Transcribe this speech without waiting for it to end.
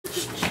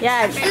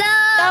Yan. Hello!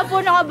 Ito po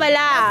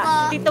nakabala.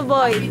 Tito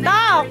Boy.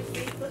 Tok!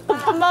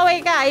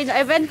 Pumaway ka. Yun,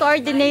 event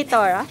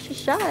coordinator. Ah,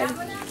 siya.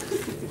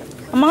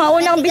 Ang mga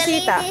unang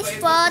bisita. Bilis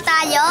po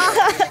tayo.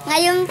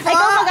 Ngayon po. Ay,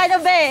 kung magano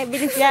be.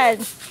 Bilis yan.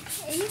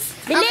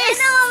 Bilis! Okay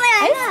na, mamaya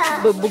Ay, na.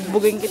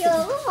 bubugbugin kita.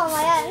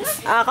 Mamaya na.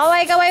 Ah,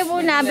 kaway-kaway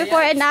muna.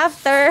 Before and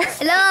after.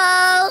 Hello!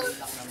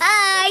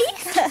 Hi!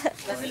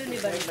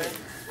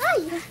 Hi!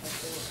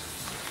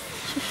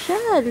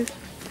 Sosyal.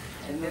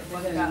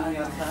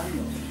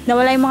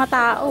 Nawala yung mga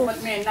tao.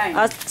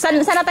 Ah,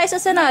 sana tayo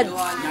susunod?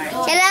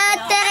 Sila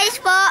Teres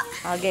po.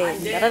 Okay,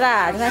 tara na.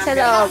 Ano na sa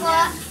loob?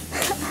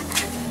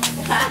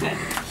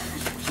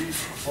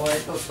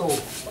 Ito po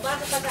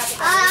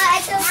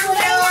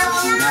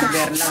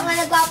yung mga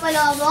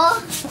nagpapalobo.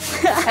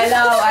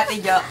 Hello, Ate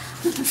Jo.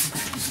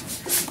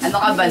 Ano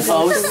ka ba,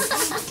 host?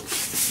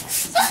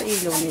 Sa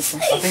ilong nito.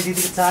 Pati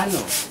didikit sa ano?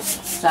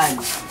 Saan?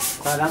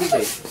 Sa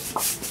lambe.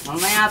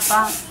 Mamaya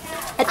pa.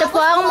 Ito po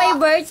ang may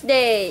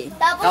birthday.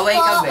 Tapos Kaway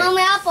po, ka ba?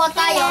 mamaya po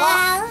tayo.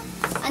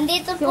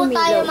 Andito po Yung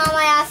tayo milog.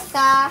 mamaya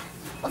sa...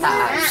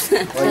 Taas.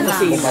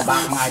 Bumaba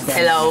ka nga dyan.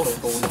 Hello.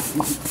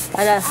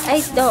 Ala, ay,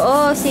 oo,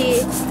 si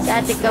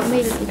Ate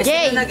Camille.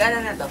 Jay! Sino nag-ano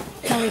na to?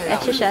 Ay,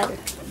 social.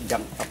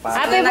 Jump ka pa.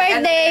 Happy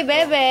birthday,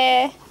 bebe!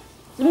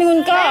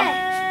 Lumingon ka!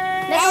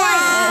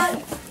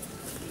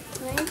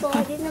 Ngayon po,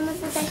 hindi naman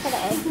po tayo sa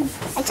loob.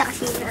 At saka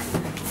sina.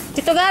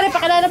 Tito Gary,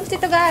 pakilala mo si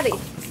Tito Gary.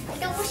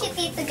 Ito po si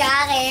Tito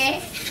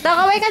Gare.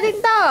 Takaway ka din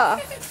to.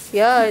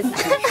 Yun.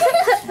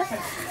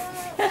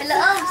 Hello,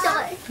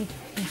 saka...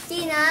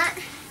 Sina.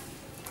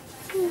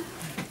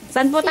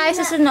 Saan po tayo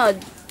susunod?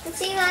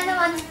 Sina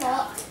naman po.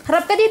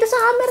 Harap ka dito sa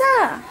camera.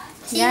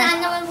 Sina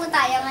naman po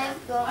tayo ngayon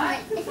po.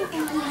 Ito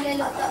po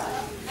nagluluto.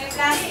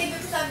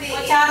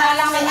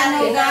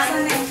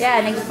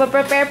 Yan,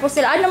 nagpa-prepare po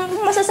sila.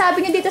 Anong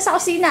masasabi niyo dito sa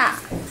kusina?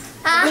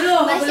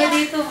 Magulo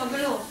dito,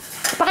 magulo.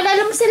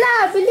 Pakilala mo sila,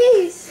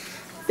 bilis.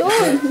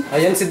 Doon.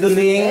 Ayan si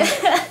Duling.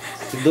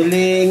 Si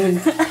Duling.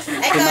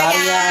 Si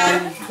Marian.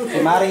 Si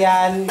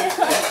Marian.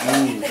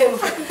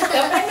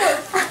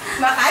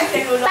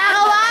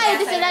 Takaway!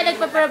 Ito sila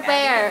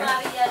nagpa-prepare.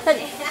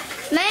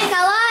 May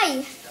kaway!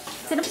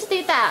 Sino po si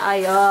tita?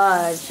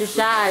 Ayun,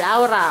 social,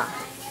 aura.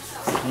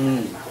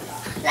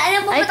 Wala na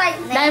po Ay, po tayo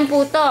dahil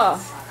puto.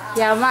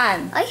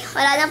 Yaman. Ay,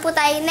 wala na po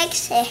tayo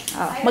next eh.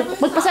 Oh,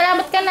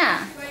 magpasalamat ka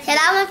na.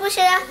 Salamat po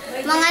sila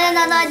mga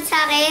nanonood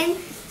sa akin.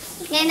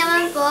 Ngayon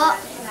naman po,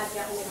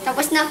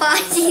 tapos na po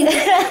ang sina.